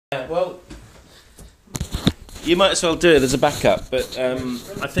Well, you might as well do it as a backup, but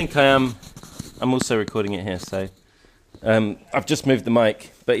I think I am. I'm also recording it here, so I've just moved the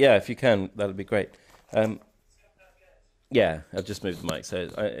mic. But yeah, if you can, that'd be great. Yeah, I've just moved the mic, so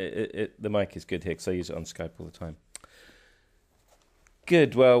the mic is good here because I use it on Skype all the time.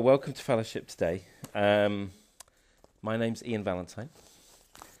 Good. Well, welcome to Fellowship today. My name's Ian Valentine,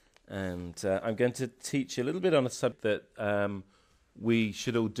 and I'm going to teach you a little bit on a subject that we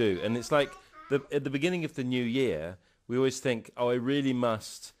should all do. And it's like at the beginning of the new year, we always think, oh, I really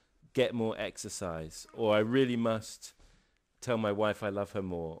must get more exercise, or I really must tell my wife I love her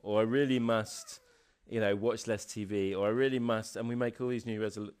more, or I really must, watch less TV, or I really must, and we make all these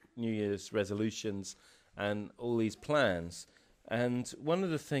New Year's resolutions and all these plans. And one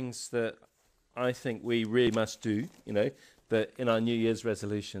of the things that I think we really must do, that in our New Year's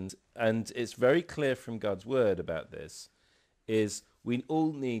resolutions, and it's very clear from God's word about this, is we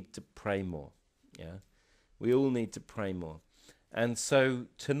all need to pray more. Yeah, we all need to pray more. And so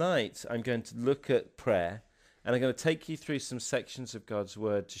tonight I'm going to look at prayer, and I'm going to take you through some sections of God's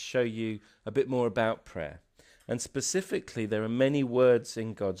word to show you a bit more about prayer. And specifically, there are many words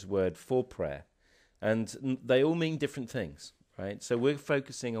in God's word for prayer, and they all mean different things, right? So we're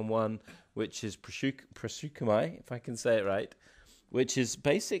focusing on one which is Prosoukomi, if I can say it right, which is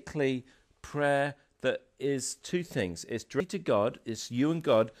basically prayer that is two things. It's directly to God, it's you and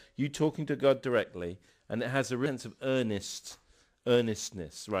God, you talking to God directly, and it has a sense of earnestness,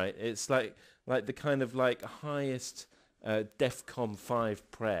 right? It's like the kind of highest DEFCON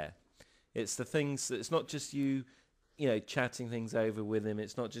 5 prayer. It's the things that it's not just you, chatting things over with him.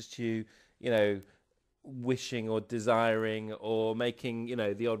 It's not just you, wishing or desiring or making,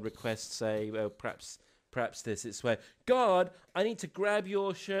 the odd request, say, well, perhaps this. It's where, God, I need to grab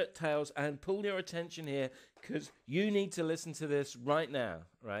your shirt tails and pull your attention here because you need to listen to this right now,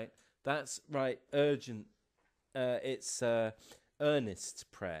 right? That's right, urgent. It's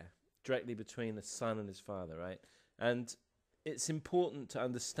earnest prayer directly between the Son and his Father, right? And it's important to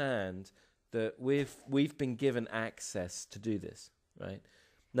understand that we've been given access to do this, right?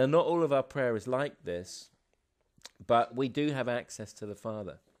 Now, not all of our prayer is like this, but we do have access to the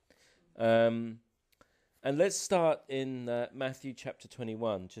Father. And let's start in Matthew chapter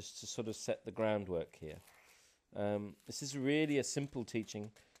 21, just to sort of set the groundwork here. This is really a simple teaching,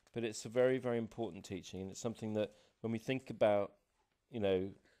 but it's a very, very important teaching. And it's something that when we think about,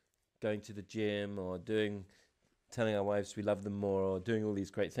 going to the gym or telling our wives we love them more or doing all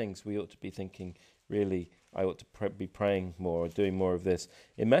these great things, we ought to be thinking, really, I ought to be praying more or doing more of this.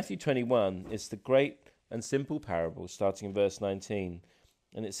 In Matthew 21, it's the great and simple parable, starting in verse 19.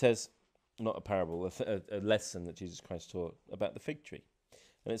 And it says, not a parable, a lesson that Jesus Christ taught about the fig tree.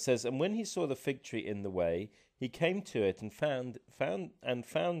 And it says, and when he saw the fig tree in the way, he came to it and found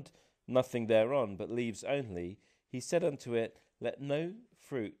nothing thereon, but leaves only. He said unto it, let no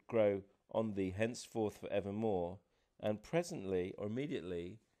fruit grow on thee henceforth for evermore. And presently, or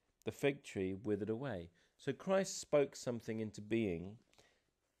immediately, the fig tree withered away. So Christ spoke something into being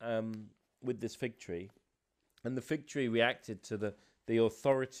with this fig tree, and the fig tree reacted to the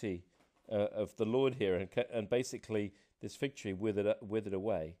authority of the Lord here, and basically this fig tree withered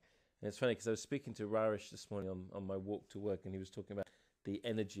away. And it's funny because I was speaking to Rarish this morning on my walk to work, and he was talking about the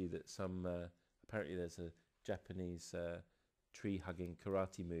energy that apparently there's a Japanese tree-hugging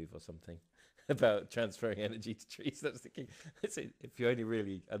karate move or something about transferring energy to trees. I was thinking, if you only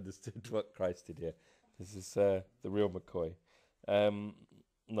really understood what Christ did here, this is the real McCoy,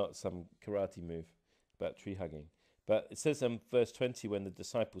 not some karate move about tree-hugging. But it says in verse 20, when the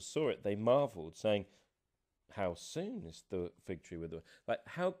disciples saw it, they marveled, saying, how soon is the fig tree withered? Like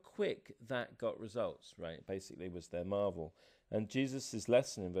how quick that got results, right? Basically was their marvel. And Jesus'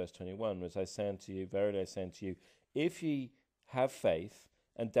 lesson in verse 21 was, I say unto you, verily I say unto you, if ye have faith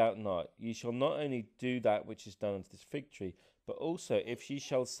and doubt not, ye shall not only do that which is done unto this fig tree, but also if ye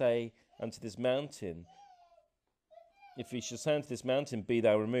shall say unto this mountain, be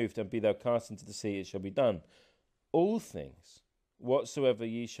thou removed and be thou cast into the sea, it shall be done. All things, whatsoever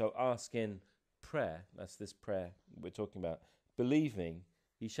ye shall ask in prayer, that's this prayer we're talking about, believing,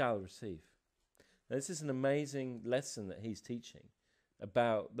 ye shall receive. Now, this is an amazing lesson that he's teaching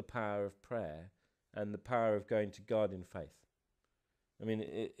about the power of prayer and the power of going to God in faith. I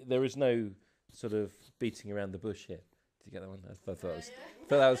mean, there is no sort of beating around the bush here. Did you get that one? I thought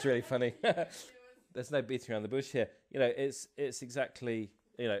that was really funny. There's no beating around the bush here. It's exactly,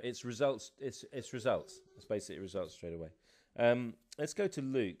 it's results. It's results. It's basically results straight away. Let's go to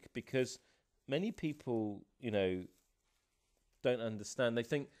Luke, because many people, don't understand. They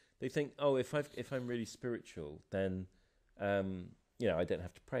think, oh, if I'm really spiritual, then I don't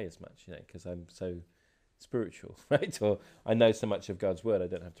have to pray as much, because I'm so spiritual, right? Or I know so much of God's word, I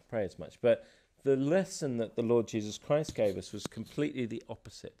don't have to pray as much. But the lesson that the Lord Jesus Christ gave us was completely the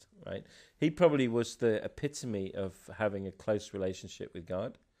opposite, right? He probably was the epitome of having a close relationship with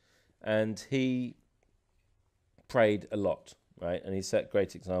God, and he prayed a lot, right? And he set a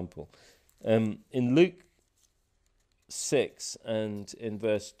great example. In Luke 6 and in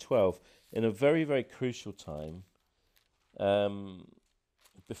verse 12, in a very, very crucial time,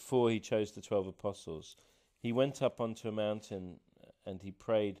 before he chose the 12 apostles, he went up onto a mountain and he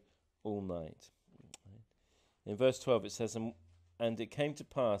prayed all night. In verse 12 it says, and it came to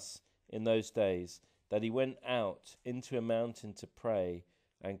pass in those days that he went out into a mountain to pray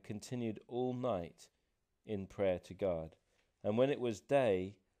and continued all night in prayer to God. And when it was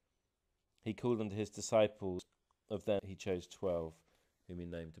day, he called unto his disciples. Of them he chose 12, whom he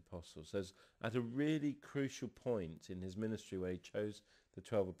named apostles. So at a really crucial point in his ministry where he chose the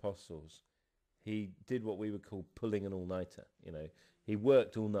 12 apostles, he did what we would call pulling an all-nighter. He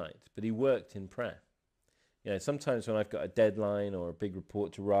worked all night, but he worked in prayer. Sometimes when I've got a deadline or a big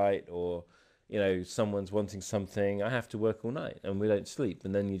report to write, or someone's wanting something, I have to work all night and we don't sleep,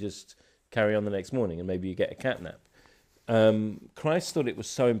 and then you just carry on the next morning and maybe you get a cat nap. Christ thought it was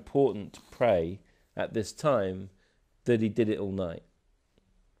so important to pray at this time that he did it all night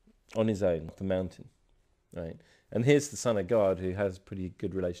on his own, the mountain, right? And here's the Son of God who has a pretty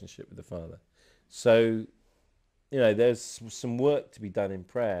good relationship with the Father. So, there's some work to be done in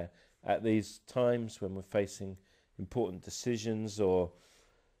prayer at these times when we're facing important decisions, or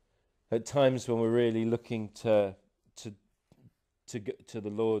at times when we're really looking to the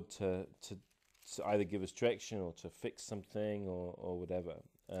Lord to either give us direction or to fix something or whatever.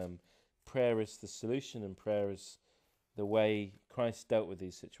 Prayer is the solution, and prayer is the way Christ dealt with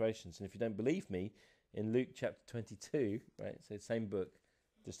these situations. And if you don't believe me, in Luke chapter 22, right, so same book,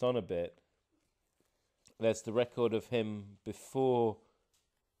 just on a bit, there's the record of him before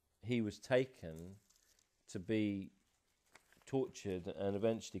he was taken to be tortured and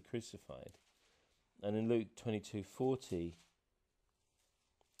eventually crucified. And in Luke 22:40,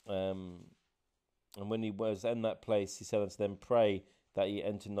 and when he was in that place, he said unto them, pray that ye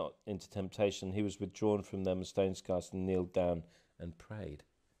enter not into temptation. He was withdrawn from them, a stone's cast, and kneeled down and prayed.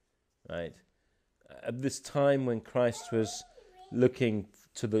 Right? At this time when Christ was looking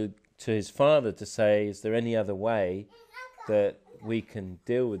to his Father to say, is there any other way that we can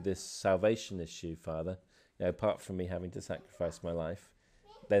deal with this salvation issue, Father? Apart from me having to sacrifice my life,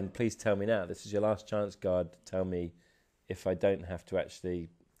 then please tell me now. This is your last chance, God, to tell me if I don't have to actually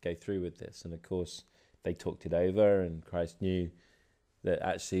go through with this. And of course, they talked it over, and Christ knew that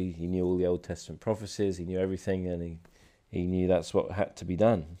actually he knew all the Old Testament prophecies, he knew everything, and he knew that's what had to be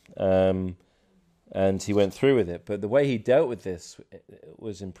done. And he went through with it. But the way he dealt with this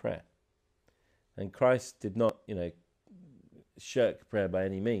was in prayer. And Christ did not, shirk prayer by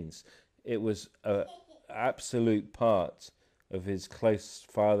any means. It was an absolute part of his close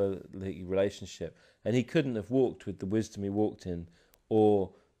fatherly relationship. And he couldn't have walked with the wisdom he walked in,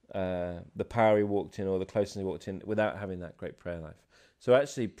 or the power he walked in, or the closeness he walked in, without having that great prayer life. So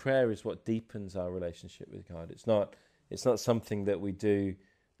actually, prayer is what deepens our relationship with God. It's not something that we do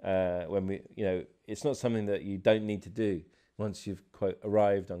when we, it's not something that you don't need to do once you've, quote,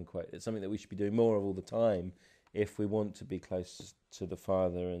 arrived, unquote. It's something that we should be doing more of all the time if we want to be close to the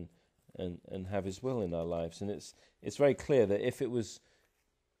Father and have his will in our lives. And it's very clear that if it was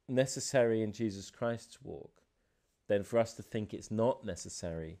necessary in Jesus Christ's walk, then for us to think it's not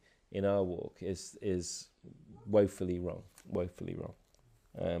necessary in our walk is woefully wrong.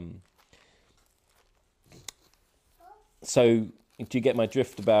 So do you get my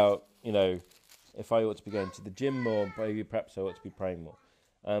drift about, if I ought to be going to the gym more, maybe perhaps I ought to be praying more.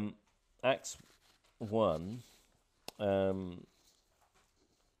 Acts 1,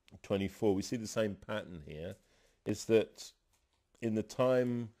 24, we see the same pattern here, is that in the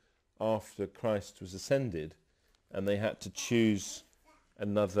time after Christ was ascended, and they had to choose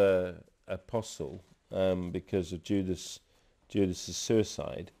another apostle because of Judas's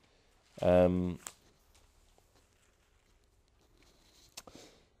suicide.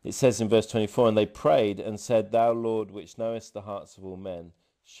 It says in verse 24, and they prayed and said, Thou, Lord, which knowest the hearts of all men,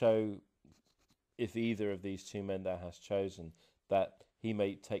 show if either of these two men thou hast chosen, that he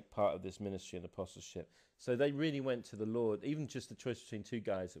may take part of this ministry and apostleship. So they really went to the Lord, even just the choice between two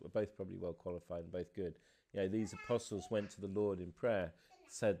guys that were both probably well qualified and both good. These apostles went to the Lord in prayer,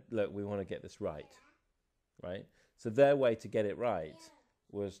 said, look, we want to get this right? So their way to get it right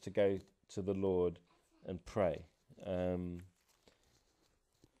was to go to the Lord and pray.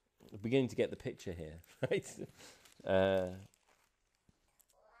 Beginning to get the picture here, right?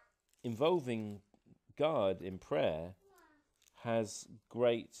 involving God in prayer has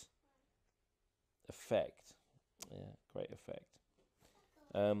great effect. Yeah, great effect.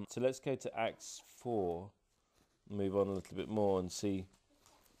 So let's go to Acts 4, move on a little bit more and see.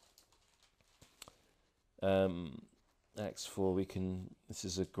 Acts 4, this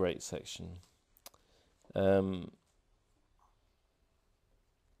is a great section.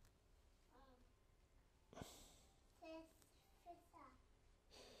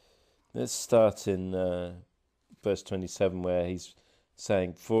 Let's start in verse 27, where he's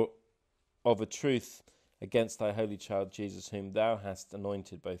saying, "For of a truth, against thy holy child Jesus, whom thou hast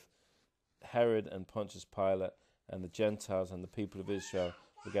anointed, both Herod and Pontius Pilate and the Gentiles and the people of Israel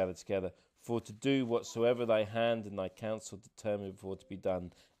were gathered together, for to do whatsoever thy hand and thy counsel determined before to be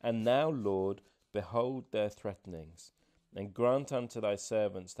done. And now, Lord, behold their threatenings, and grant unto thy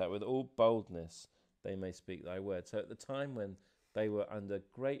servants that with all boldness they may speak thy word." So at the time when they were under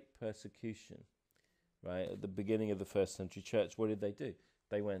great persecution, right, at the beginning of the first century church, what did they do?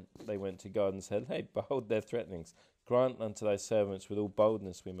 They went to God and said, "Hey, behold their threatenings. Grant unto thy servants with all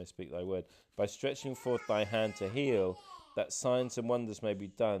boldness we may speak thy word. By stretching forth thy hand to heal, that signs and wonders may be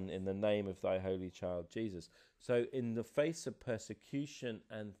done in the name of thy holy child Jesus." So in the face of persecution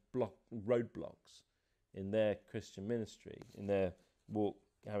and roadblocks in their Christian ministry, in their walk,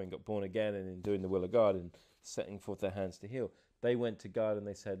 having got born again and in doing the will of God and setting forth their hands to heal, they went to God and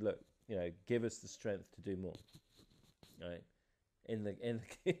they said, "Look, give us the strength to do more." Right? In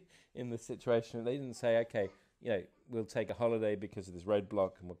the situation, they didn't say, "Okay, we'll take a holiday because of this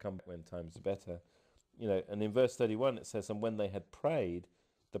roadblock and we'll come back when times are better." And in verse 31 it says, "And when they had prayed,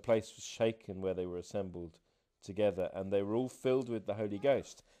 the place was shaken where they were assembled together, and they were all filled with the Holy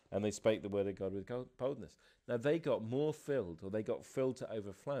Ghost, and they spake the word of God with boldness." Now they got more filled, or they got filled to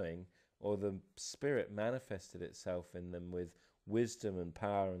overflowing, or the Spirit manifested itself in them with wisdom and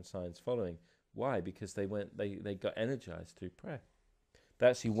power and signs following. Why? Because they got energized through prayer. They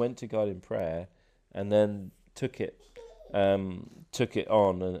actually went to God in prayer, and then took it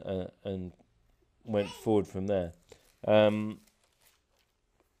on and went forward from there.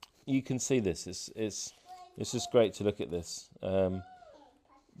 You can see this. It's just great to look at this.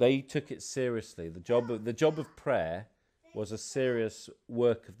 They took it seriously. The job of prayer was a serious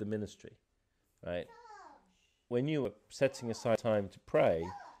work of the ministry, right? When you were setting aside time to pray,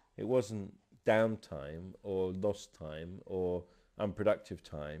 it wasn't downtime or lost time or unproductive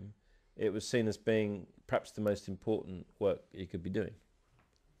time. It was seen as being perhaps the most important work you could be doing.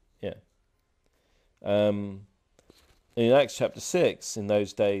 Yeah. In Acts chapter 6, in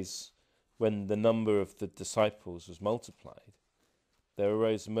those days when the number of the disciples was multiplied, there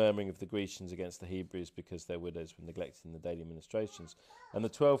arose a murmuring of the Grecians against the Hebrews because their widows were neglected in the daily ministrations. And the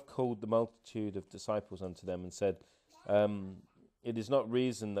 12 called the multitude of disciples unto them and said, "It is not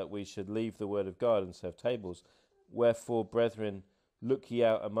reason that we should leave the word of God and serve tables. Wherefore, brethren, look ye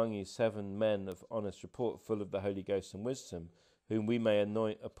out among you 7 men of honest report, full of the Holy Ghost and wisdom, whom we may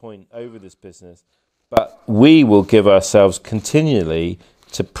appoint over this business. But we will give ourselves continually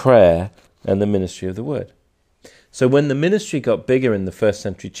to prayer and the ministry of the word." So when the ministry got bigger in the first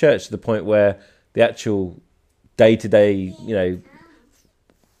century church, to the point where the actual day-to-day,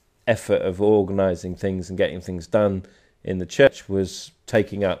 effort of organising things and getting things done in the church was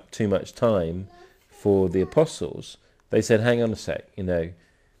taking up too much time for the apostles, they said, "Hang on a sec,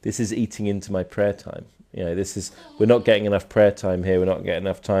 this is eating into my prayer time. We're not getting enough prayer time here. We're not getting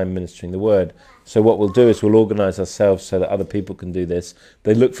enough time ministering the word. So what we'll do is we'll organise ourselves so that other people can do this."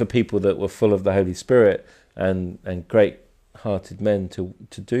 They looked for people that were full of the Holy Spirit and great-hearted men to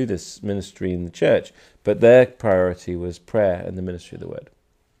do this ministry in the church, but their priority was prayer and the ministry of the word.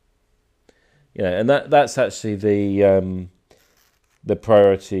 And that's actually the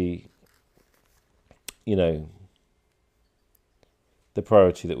priority. The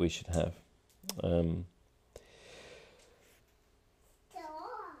priority that we should have.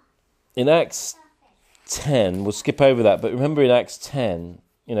 In Acts 10, we'll skip over that, but remember in Acts 10,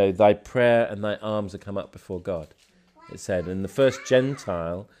 thy prayer and thy arms are come up before God, it said. And the first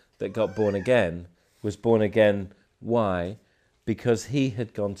Gentile that got born again was born again. Why? Because he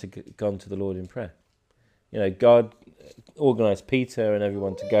had gone to the Lord in prayer. God organised Peter and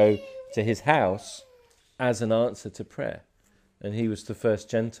everyone to go to his house as an answer to prayer. And he was the first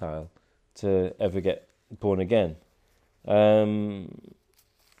Gentile to ever get born again.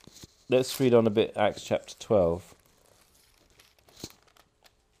 Let's read on a bit, Acts chapter 12.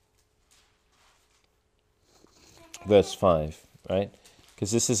 Verse 5, right?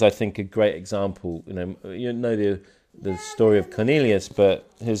 Because this is, I think, a great example. You know the story of Cornelius, but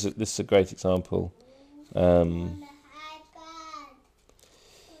this is a great example.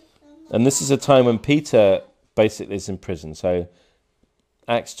 And this is a time when Peter basically is in prison. So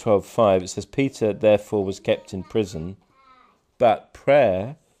Acts 12:5, it says, Peter therefore was kept in prison, but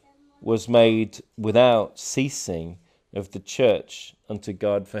prayer was made without ceasing of the church unto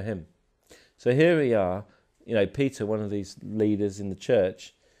God for him. So here we are, Peter, one of these leaders in the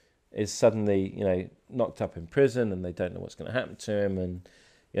church, is suddenly, knocked up in prison, and they don't know what's going to happen to him, and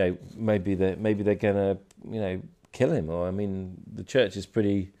maybe they're going to kill him, or the church is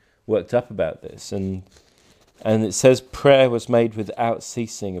pretty worked up about this, and it says prayer was made without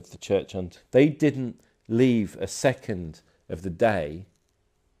ceasing of the church. And they didn't leave a second of the day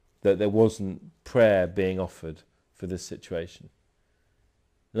that there wasn't prayer being offered for this situation.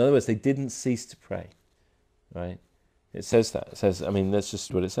 In other words, they didn't cease to pray, right? It says that. It says, that's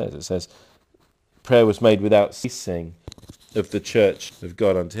just what it says. It says, prayer was made without ceasing of the church of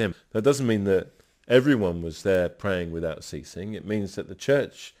God unto him. That doesn't mean that everyone was there praying without ceasing. It means that the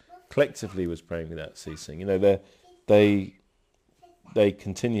church collectively was praying without ceasing. They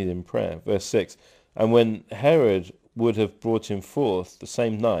continued in prayer. Verse 6, and when Herod would have brought him forth the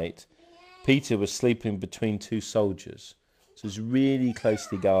same night, Peter was sleeping between two soldiers. So it's really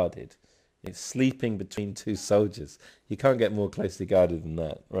closely guarded. It's sleeping between two soldiers. You can't get more closely guarded than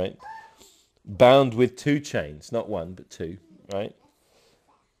that, right? Bound with two chains, not one, but two, right?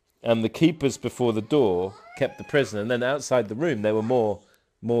 And the keepers before the door kept the prisoner. And then outside the room, there were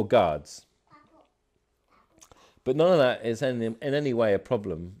more guards. But none of that is in any way a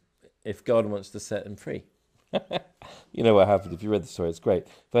problem if God wants to set him free. You know what happened if you read the story. It's great.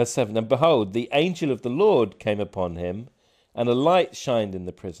 Verse 7, and behold, the angel of the Lord came upon him, and a light shined in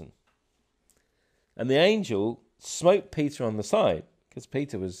the prison. And the angel smote Peter on the side, because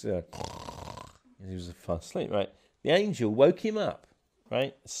Peter was he was fast asleep, right? The angel woke him up,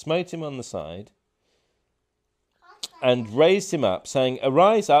 right? Smote him on the side and raised him up, saying,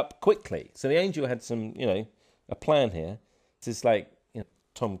 arise up quickly. So the angel had some, a plan here. This is like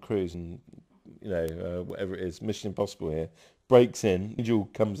Tom Cruise and, whatever it is, Mission Impossible here. Breaks in, angel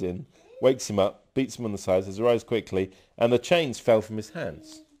comes in, wakes him up, beats him on the side, says, arise quickly, and the chains fell from his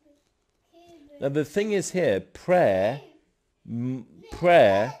hands. Now the thing is here, prayer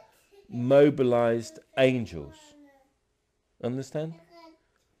mobilized angels. Understand?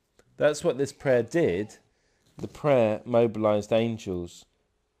 That's what this prayer did. The prayer mobilized angels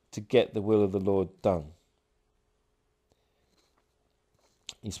to get the will of the Lord done.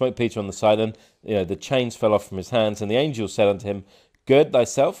 He smote Peter on the side, and the chains fell off from his hands, and the angel said unto him, gird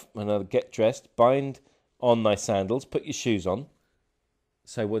thyself, and get dressed, bind on thy sandals, put your shoes on.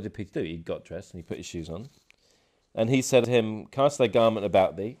 So what did Peter do? He got dressed and he put his shoes on. And he said to him, cast thy garment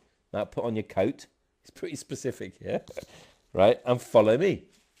about thee, now put on your coat. It's pretty specific here, right? And follow me.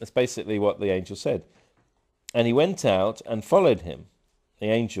 That's basically what the angel said. And he went out and followed him. The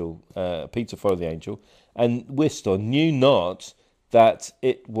angel, Peter followed the angel, and wist or knew not that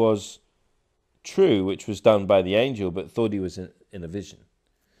it was true which was done by the angel, but thought he was in a vision.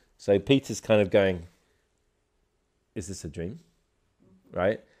 So Peter's kind of going, is this a dream?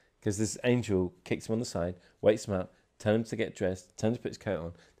 Right? Because this angel kicks him on the side, wakes him up, tells him to get dressed, tells him to put his coat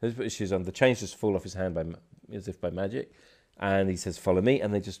on, tells him to put his shoes on. The chains just fall off his hand as if by magic. And he says, follow me.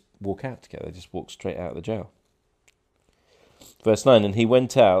 And they just walk out together. They just walk straight out of the jail. Verse 9, and he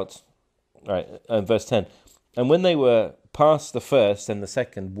went out, right, verse 10, and when they were past the first and the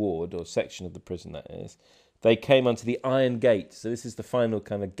second ward, or section of the prison that is, they came unto the iron gate. So this is the final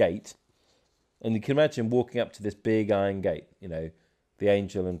kind of gate. And you can imagine walking up to this big iron gate, the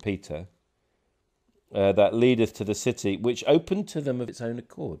angel and Peter, that leadeth to the city, which opened to them of its own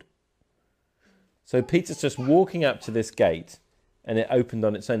accord. So Peter's just walking up to this gate, and it opened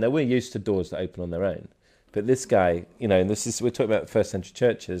on its own. Now, we're used to doors that open on their own. But this guy, and we're talking about first century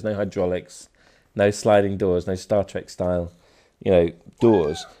churches, no hydraulics, no sliding doors, no Star Trek style,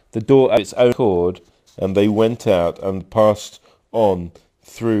 doors. The door of its own accord, and they went out and passed on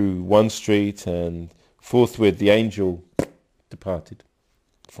through one street, and forthwith the angel departed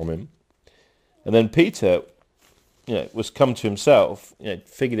from him. And then Peter, was come to himself,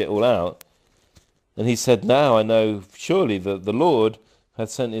 figured it all out, and he said, now I know surely that the Lord hath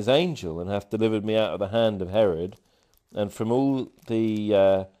sent his angel, and hath delivered me out of the hand of Herod, and from all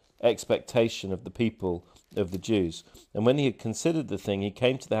the expectation of the people of the Jews. And when he had considered the thing, he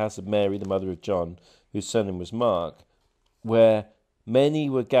came to the house of Mary, the mother of John, whose surname was Mark, where many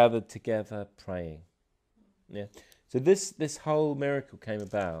were gathered together praying. Yeah. So this whole miracle came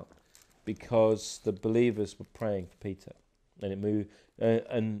about because the believers were praying for Peter, and it moved,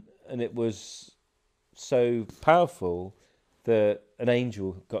 and it was so powerful that an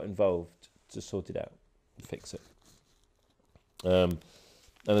angel got involved to sort it out, fix it.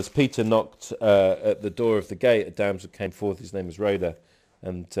 And as Peter knocked at the door of the gate, a damsel came forth. His name was Rhoda.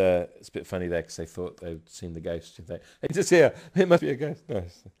 And it's a bit funny there because they thought they'd seen the ghost. It's just here. It must be a ghost.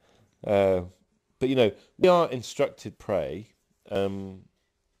 No. But, we are instructed pray.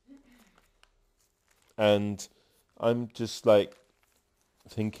 And I'm just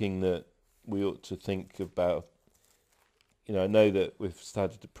thinking that we ought to think about, I know that we've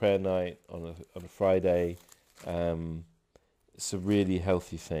started a prayer night on a Friday. It's a really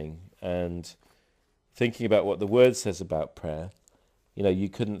healthy thing. And thinking about what the Word says about prayer, you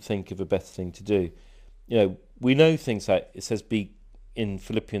couldn't think of a better thing to do. We know things like, it says be in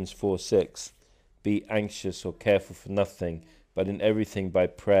Philippians 4:6, be anxious or careful for nothing, but in everything by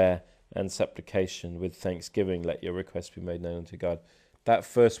prayer and supplication with thanksgiving, let your requests be made known to God. That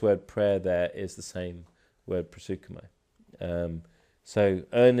first word prayer there is the same word prosoukomi. So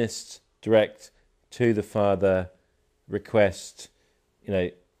earnest, direct, to the Father, request,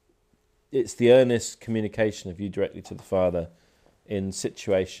 it's the earnest communication of you directly to the Father in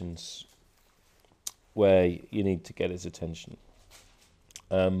situations where you need to get his attention.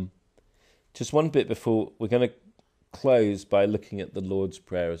 Just one bit before, we're going to close by looking at the Lord's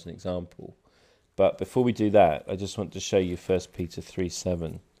Prayer as an example. But before we do that, I just want to show you 1 Peter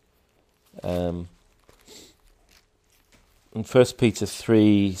 3:7. In 1 Peter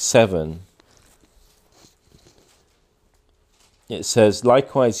 3:7, it says,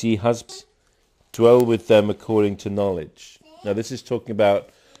 likewise ye husbands, dwell with them according to knowledge. Now this is talking about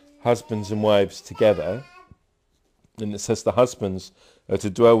husbands and wives together. And it says the husbands are to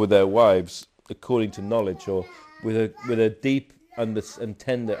dwell with their wives according to knowledge, or with a deep and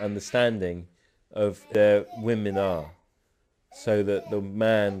tender understanding of their women are, so that the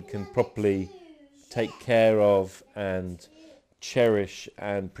man can properly take care of and cherish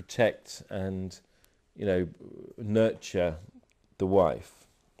and protect and nurture the wife,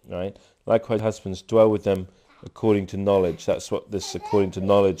 right? Likewise, husbands, dwell with them according to knowledge. That's what this according to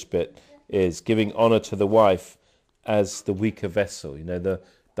knowledge bit is, giving honor to the wife as the weaker vessel.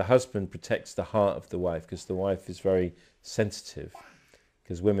 The husband protects the heart of the wife, because the wife is very sensitive,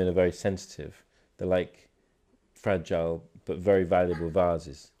 because women are very sensitive. They're like fragile but very valuable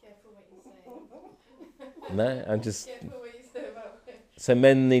vases. Careful what you say. No, I'm just... Careful what you say about it. So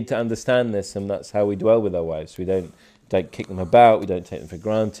men need to understand this, and that's how we dwell with our wives. We don't kick them about, we don't take them for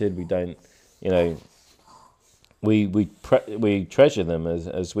granted, we don't, we treasure them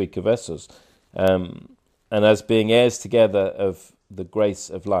as weaker vessels. And as being heirs together of the grace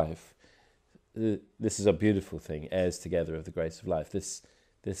of life, this is a beautiful thing, heirs together of the grace of life.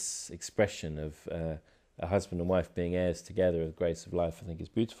 This expression of a husband and wife being heirs together of the grace of life, I think is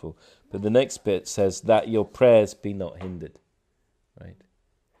beautiful. But the next bit says that your prayers be not hindered, right?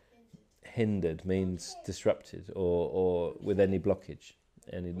 Hindered means disrupted or with any blockage,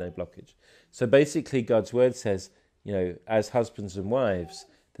 no blockage. So basically God's word says, as husbands and wives,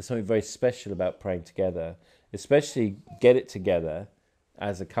 there's something very special about praying together, especially get it together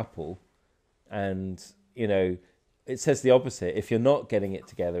as a couple. And, it says the opposite. If you're not getting it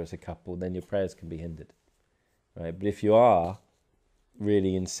together as a couple, then your prayers can be hindered, right? But if you are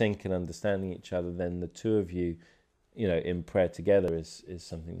really in sync and understanding each other, then the two of you, in prayer together is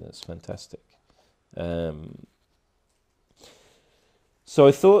something that's fantastic. So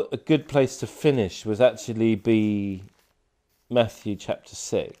I thought a good place to finish was actually be Matthew chapter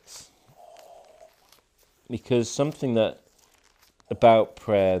 6, because something that about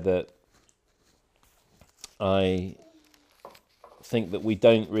prayer that I think that we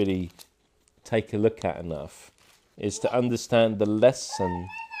don't really take a look at enough is to understand the lesson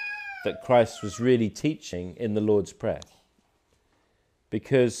that Christ was really teaching in the Lord's Prayer.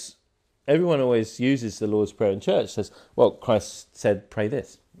 Because everyone always uses the Lord's Prayer in church, says, well, Christ said, pray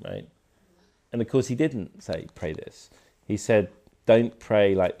this, right? And of course he didn't say, pray this. He said, don't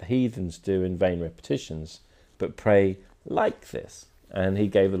pray like the heathens do in vain repetitions, but pray like this. And he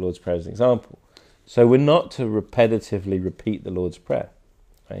gave the Lord's Prayer as an example. So we're not to repetitively repeat the Lord's Prayer,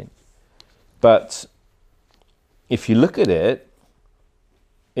 right? But if you look at it,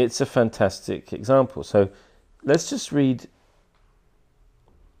 it's a fantastic example. So let's just read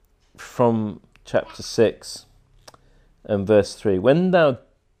from chapter 6 and verse 3. When thou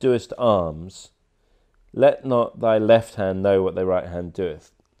doest alms, let not thy left hand know what thy right hand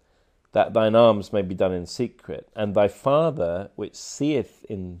doeth, that thine alms may be done in secret, and thy Father which seeth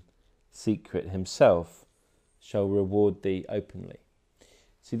in secret himself shall reward thee openly.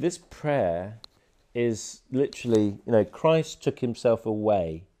 See, this prayer is literally, Christ took himself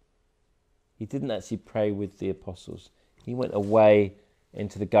away. He didn't actually pray with the apostles. He went away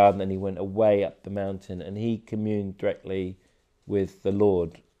into the garden, and he went away up the mountain, and he communed directly with the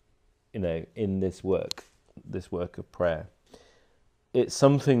Lord, in this work of prayer. It's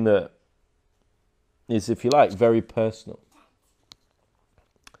something that is, if you like, very personal.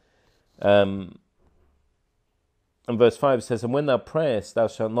 And verse 5 says, "And when thou prayest, thou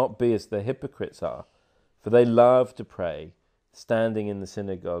shalt not be as the hypocrites are, for they love to pray, standing in the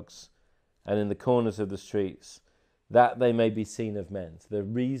synagogues and in the corners of the streets, that they may be seen of men." So the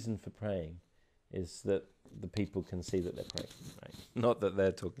reason for praying is that the people can see that they're praying, right? Not that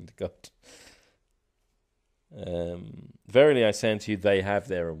they're talking to God. "Verily I say unto you, they have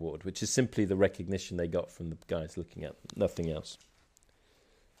their reward," which is simply the recognition they got from the guys looking at them, nothing else.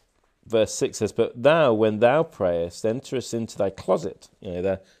 Verse 6 says, "But thou, when thou prayest, enterest into thy closet,"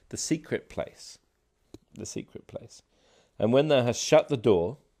 the secret place, "and when thou hast shut the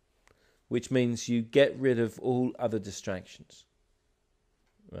door," which means you get rid of all other distractions,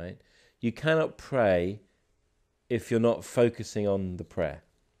 right? You cannot pray if you're not focusing on the prayer,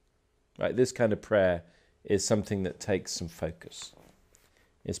 right? This kind of prayer is something that takes some focus.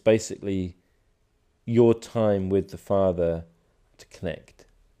 It's basically your time with the Father to connect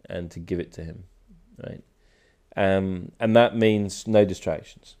and to give it to him, right? And that means no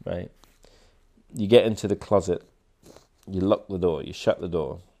distractions, right? You get into the closet, you lock the door, you shut the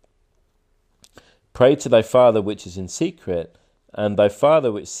door. "Pray to thy Father which is in secret, and thy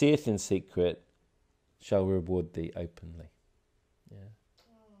Father which seeth in secret shall reward thee openly." Yeah.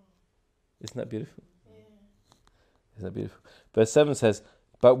 Isn't that beautiful? Isn't that beautiful? Verse 7 says,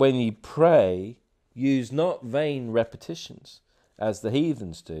 "But when ye pray, use not vain repetitions, as the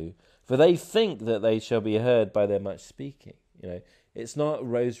heathens do, for they think that they shall be heard by their much speaking." It's not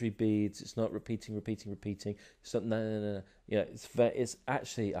rosary beads. It's not repeating. It's not no. It's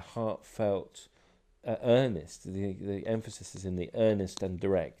actually a heartfelt, earnest. The emphasis is in the earnest and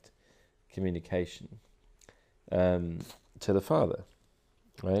direct communication to the Father,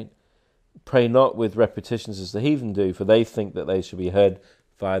 right? "Pray not with repetitions as the heathen do, for they think that they shall be heard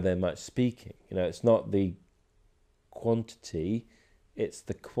via their much speaking." It's not the quantity, it's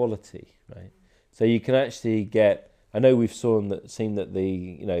the quality, right? So you can actually get, I know we've seen that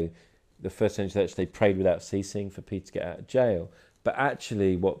the first century church, they prayed without ceasing for Peter to get out of jail, but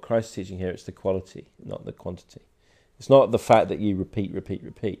actually what Christ's teaching here, it's the quality, not the quantity. It's not the fact that you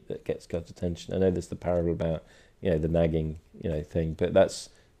repeat that gets God's attention. I know there's the parable about, the nagging, thing, but that's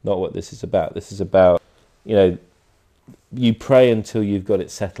not what this is about. This is about, you pray until you've got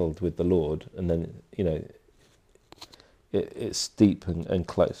it settled with the Lord, and then, it's deep and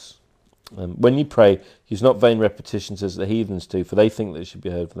close. "When you pray, use not vain repetitions as the heathens do, for they think that it should be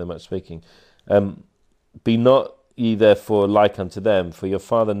heard for their much speaking. Be not ye therefore like unto them, for your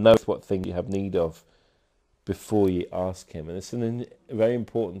Father knoweth what thing you have need of before ye ask him." And it's a very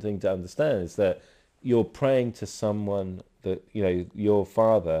important thing to understand, is that you're praying to someone that, your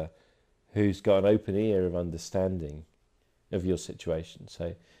Father, who's got an open ear of understanding of your situation.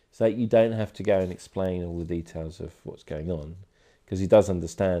 So that you don't have to go and explain all the details of what's going on, because he does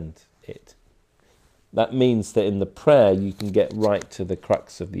understand it. That means that in the prayer you can get right to the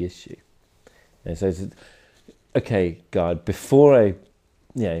crux of the issue. And so, okay, God, before I,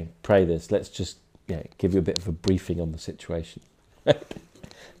 pray this, let's just, give you a bit of a briefing on the situation.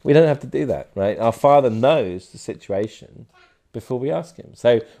 We don't have to do that, right? Our Father knows the situation before we ask him.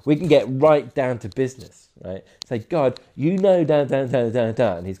 So we can get right down to business, right? Say, "God, down.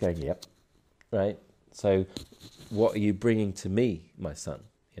 And he's going, "Yep." Right? So what are you bringing to me, my son?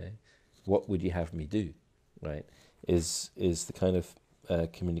 What would you have me do? Right? Is the kind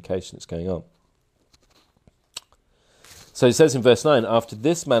of communication that's going on. So it says in verse 9, "After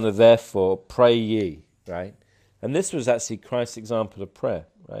this manner therefore pray ye," right? And this was actually Christ's example of prayer,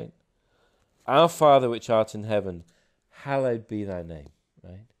 right? "Our Father which art in heaven, hallowed be thy name,"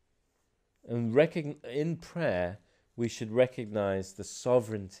 right? And in prayer, we should recognize the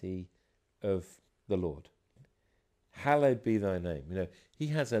sovereignty of the Lord. Hallowed be thy name. He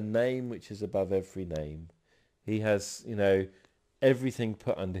has a name which is above every name. He has, everything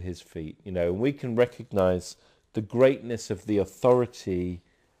put under his feet. And we can recognize the greatness of the authority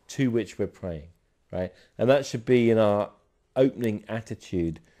to which we're praying, right? And that should be in our opening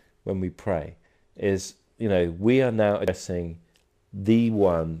attitude when we pray, is, we are now addressing the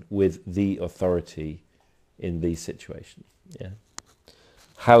one with the authority in these situations. Yeah.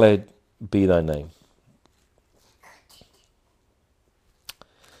 "Hallowed be thy name.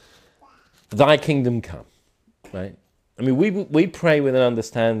 Thy kingdom come," right? I mean, we pray with an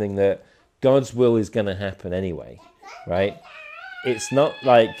understanding that God's will is going to happen anyway, right? It's not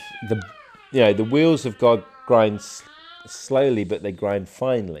like the wheels of God grind slowly, but they grind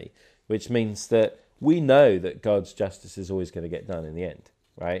finely, which means that we know that God's justice is always going to get done in the end,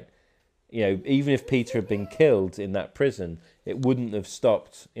 right? Even if Peter had been killed in that prison, it wouldn't have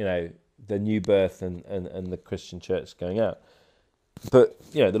stopped, the new birth and the Christian church going out. But,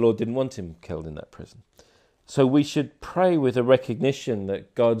 the Lord didn't want him killed in that prison. So we should pray with a recognition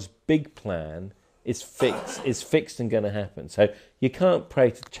that God's big plan is fixed and going to happen. So you can't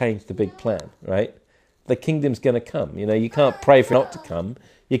pray to change the big plan, right? The kingdom's going to come. You can't pray for it not to come.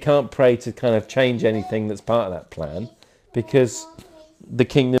 You can't pray to kind of change anything that's part of that plan, because the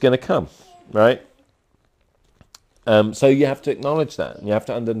kingdom's going to come, right? So you have to acknowledge that, and you have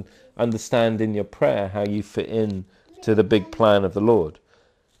to understand in your prayer how you fit in to the big plan of the Lord.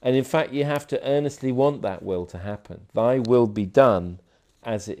 And in fact, you have to earnestly want that will to happen. Thy will be done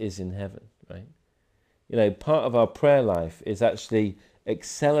as it is in heaven, right? Part of our prayer life is actually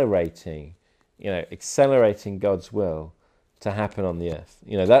accelerating God's will to happen on the earth.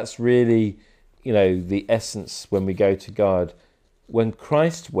 That's really, the essence when we go to God. When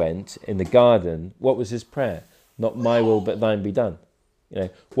Christ went in the garden, what was his prayer? Not my will, but thine be done.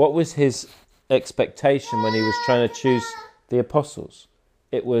 What was his expectation when he was trying to choose the apostles?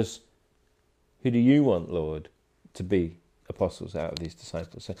 It was, who do you want, Lord, to be apostles out of these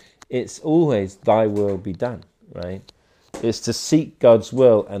disciples? So it's always thy will be done, right? It's to seek God's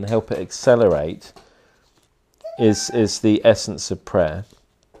will and help it accelerate is the essence of prayer.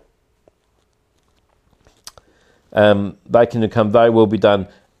 Thy kingdom come, thy will be done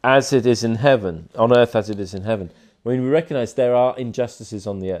as it is in heaven, on earth as it is in heaven. We recognise there are injustices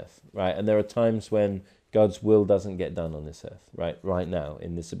on the earth, right? And there are times when God's will doesn't get done on this earth, right now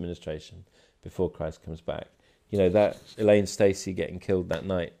in this administration, before Christ comes back. That Elaine Stacey getting killed that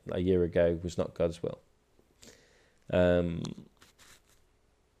night a year ago was not God's will.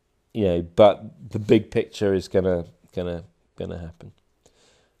 But the big picture is gonna happen.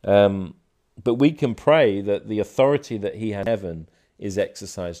 But we can pray that the authority that he had in heaven is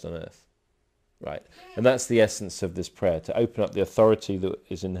exercised on earth, right? And that's the essence of this prayer, to open up the authority that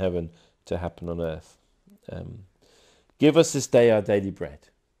is in heaven to happen on earth. Give us this day our daily bread.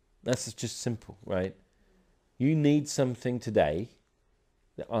 That's just simple, right? You need something today,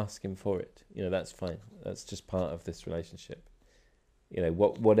 ask him for it. That's fine. That's just part of this relationship.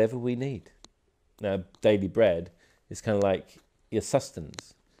 Whatever we need. Now, daily bread is kind of like your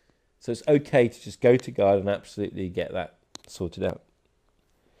sustenance. So it's okay to just go to God and absolutely get that sorted out.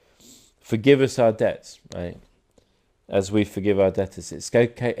 Forgive us our debts, right? As we forgive our debtors. It's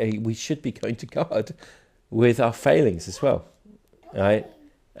okay. We should be going to God with our failings as well, right?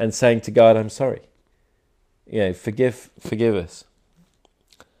 And saying to God, I'm sorry. Forgive us.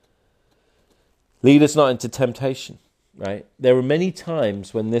 Lead us not into temptation, right? There are many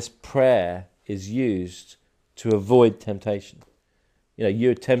times when this prayer is used to avoid temptation.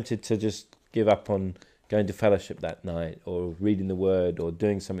 You're tempted to just give up on going to fellowship that night, or reading the word, or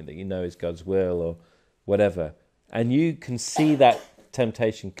doing something that is God's will, or whatever. And you can see that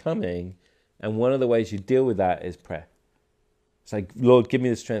temptation coming, and one of the ways you deal with that is prayer. It's like, Lord, give me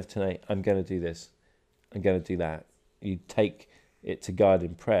the strength tonight. I'm going to do this. I'm going to do that. You take it to God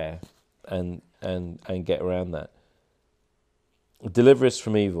in prayer and get around that. Deliver us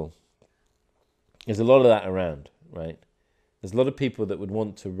from evil. There's a lot of that around, right? There's a lot of people that would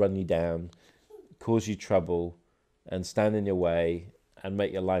want to run you down, cause you trouble, and stand in your way and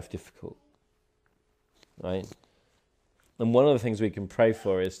make your life difficult, right? And one of the things we can pray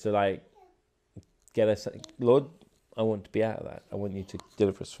for is to get us, Lord, I want to be out of that. I want you to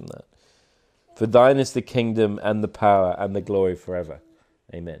deliver us from that. For thine is the kingdom and the power and the glory forever.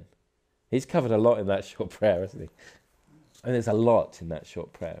 Amen. He's covered a lot in that short prayer, hasn't he? And there's a lot in that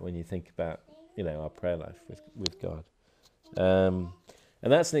short prayer when you think about, our prayer life with God. And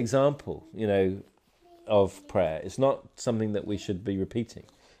that's an example, of prayer. It's not something that we should be repeating,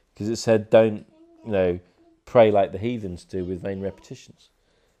 because it said, don't, pray like the heathens do with vain repetitions.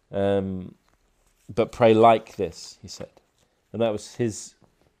 But pray like this, he said. And that was his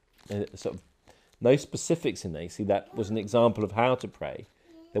sort of, no specifics in there. You see, that was an example of how to pray.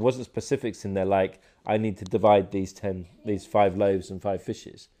 There wasn't specifics in there like, I need to divide these 5 loaves and 5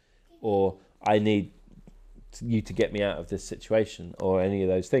 fishes, or I need you to get me out of this situation, or any of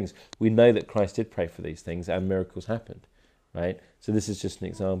those things. We know that Christ did pray for these things and miracles happened, right? So this is just an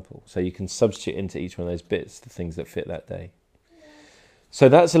example. So you can substitute into each one of those bits the things that fit that day. So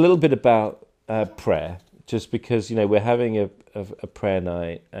that's a little bit about prayer, just because, we're having a prayer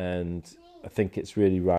night, and I think it's really right